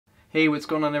Hey, what's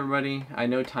going on, everybody? I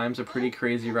know times are pretty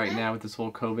crazy right now with this whole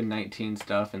COVID-19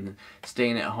 stuff and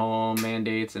staying at home,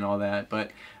 mandates and all that,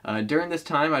 but during this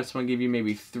time I just want to give you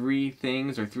maybe 3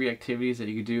 things or 3 activities that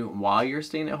you could do while you're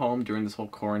staying at home during this whole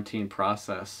quarantine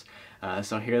process.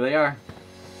 So here they are.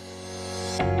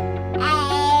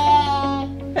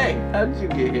 Hey, how did you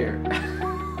get here?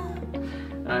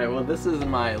 Alright, well, this is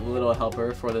my little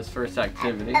helper for this first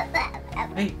activity.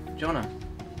 Hey, Jonah,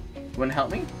 you want to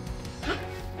help me?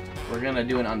 We're gonna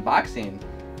do an unboxing.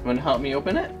 You wanna help me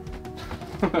open it?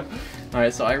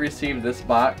 Alright, so I received this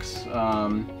box.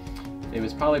 It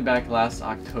was probably back last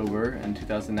October in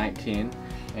 2019,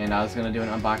 and I was gonna do an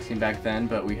unboxing back then,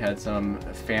 but we had some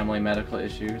family medical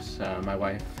issues. My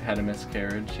wife had a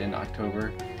miscarriage in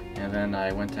October, and then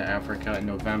I went to Africa in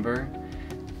November.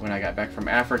 When I got back from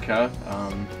Africa,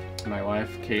 my wife,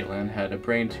 Caitlin, had a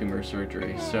brain tumor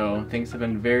surgery, so things have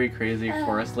been very crazy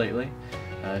for us lately.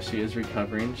 She is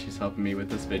recovering. She's helping me with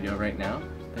this video right now.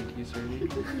 Thank you, sweetie.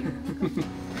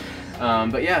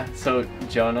 But yeah, so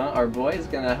Jonah, our boy, is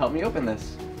gonna help me open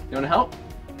this. You wanna help?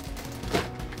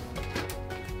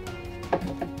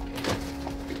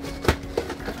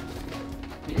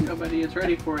 Here you go, buddy. It's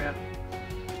ready for you.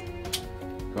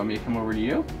 You want me to come over to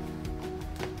you?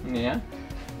 Yeah?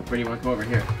 Where do you want to come over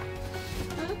here?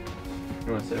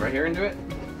 You want to sit right here and do it?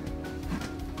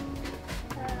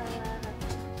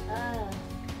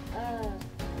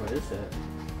 What is it?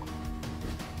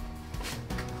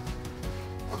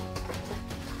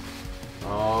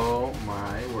 Oh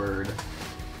my word.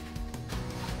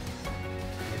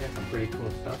 They got some pretty cool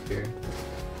stuff here.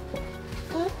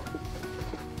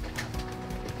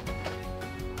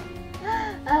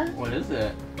 What is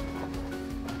it?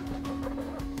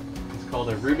 It's called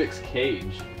a Rubik's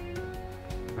cage.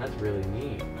 That's really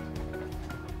neat.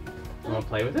 You want to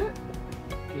play with it?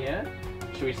 Yeah?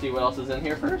 Should we see what else is in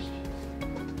here first?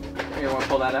 Here, want to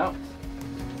pull that out?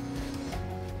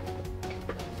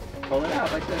 Pull it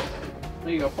out like this.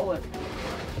 There you go, pull it.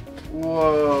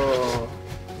 Whoa!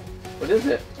 What is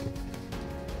it?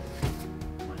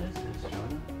 What is this,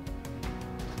 Jonah?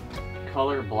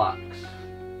 Color blocks.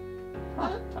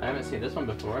 Huh? I haven't seen this one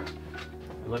before.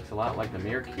 It looks a lot like the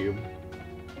mirror cube.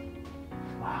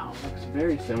 Wow, looks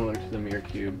very similar to the mirror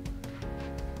cube.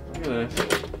 Look at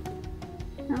this.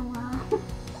 Oh wow.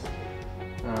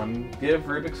 Give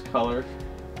Rubik's color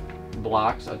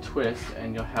blocks a twist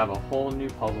and you'll have a whole new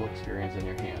puzzle experience in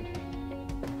your hand.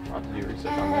 I'll have to do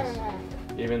research on this.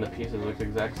 Even the pieces look the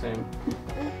exact same.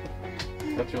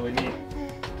 That's really neat.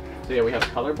 So yeah, we have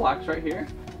color blocks right here.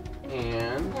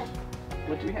 And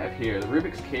what do we have here? The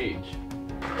Rubik's cage.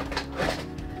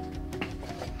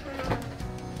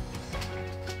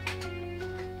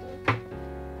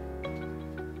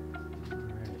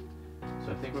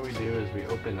 So I think what we do is we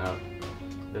open up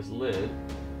this lid,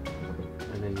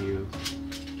 and then you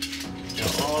know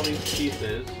all these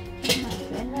pieces.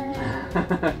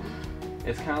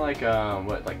 It's kind of like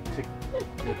not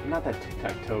that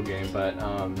tic-tac-toe game, but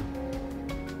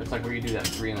it's like where you do that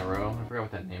 3 in a row. I forgot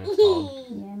what that name is called.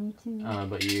 Yeah, me too.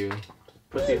 But you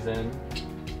put these in,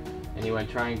 and you want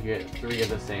to try and get 3 of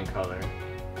the same color.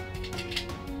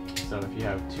 So if you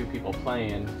have 2 people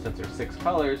playing, since there's 6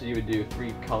 colors, you would do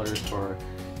 3 colors for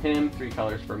him, 3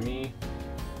 colors for me.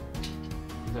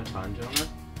 Is that fun, Jonah?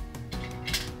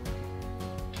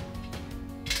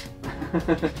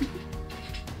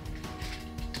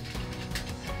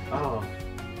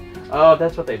 Oh,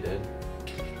 that's what they did.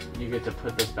 You get to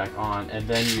put this back on, and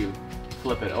then you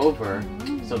flip it over,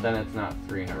 so then it's not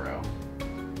 3 in a row.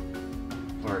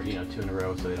 Or, 2 in a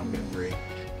row, so they don't get 3. Oh,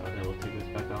 then we'll take this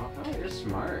back off. Oh, you're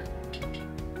smart.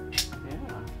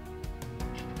 Yeah.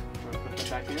 Want to put that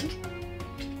back in?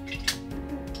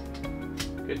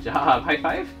 Good job. High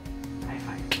five? High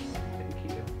five. Thank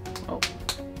you. Oh,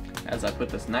 as I put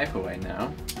this knife away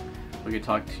now, we could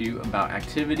talk to you about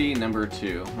activity number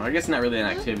 2. Well, I guess not really an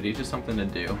activity, just something to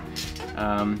do.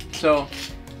 So,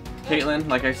 Caitlin,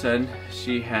 like I said,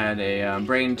 she had a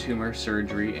brain tumor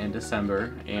surgery in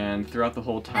December, and throughout the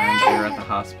whole time we were at the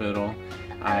hospital,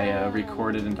 I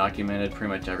recorded and documented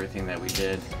pretty much everything that we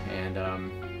did, and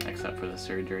except for the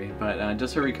surgery. But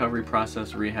just her recovery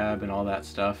process, rehab, and all that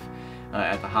stuff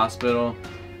at the hospital.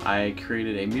 I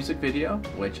created a music video,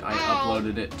 which I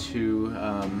uploaded it to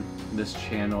this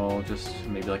channel just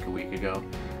maybe like a week ago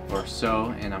or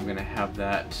so, and I'm gonna have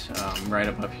that right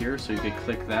up here, so you could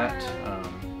click that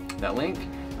that link,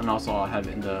 and also I'll have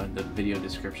it in the video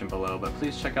description below. But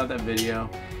please check out that video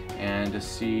and to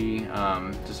see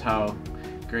just how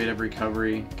great of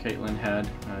recovery Caitlin had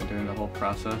during the whole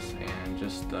process, and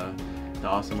just the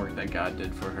awesome work that God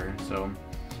did for her. So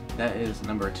that is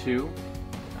number 2.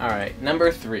 Alright,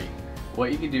 number 3.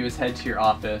 What you can do is head to your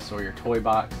office or your toy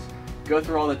box, go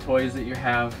through all the toys that you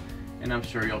have, and I'm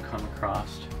sure you'll come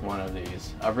across one of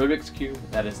these. A Rubik's Cube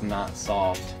that is not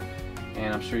solved.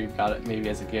 And I'm sure you've got it maybe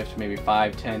as a gift maybe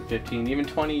 5, 10, 15, even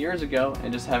 20 years ago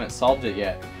and just haven't solved it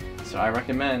yet. So I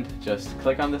recommend just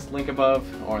click on this link above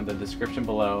or in the description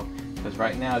below, because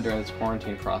right now during this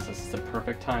quarantine process it's the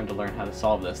perfect time to learn how to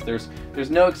solve this. There's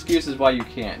no excuses why you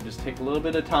can't. Just take a little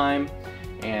bit of time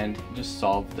and just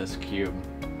solve this cube.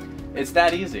 It's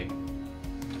that easy.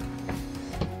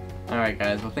 Alright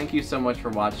guys, well thank you so much for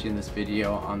watching this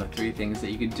video on the 3 things that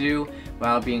you could do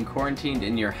while being quarantined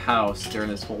in your house during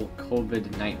this whole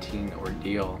COVID-19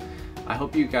 ordeal. I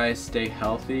hope you guys stay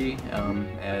healthy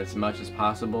as much as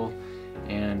possible,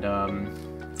 and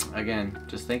again,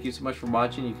 just thank you so much for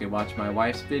watching. You can watch my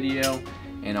wife's video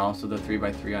and also the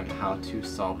 3x3 on how to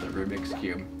solve the Rubik's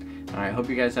Cube. Alright, hope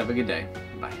you guys have a good day.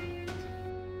 Bye.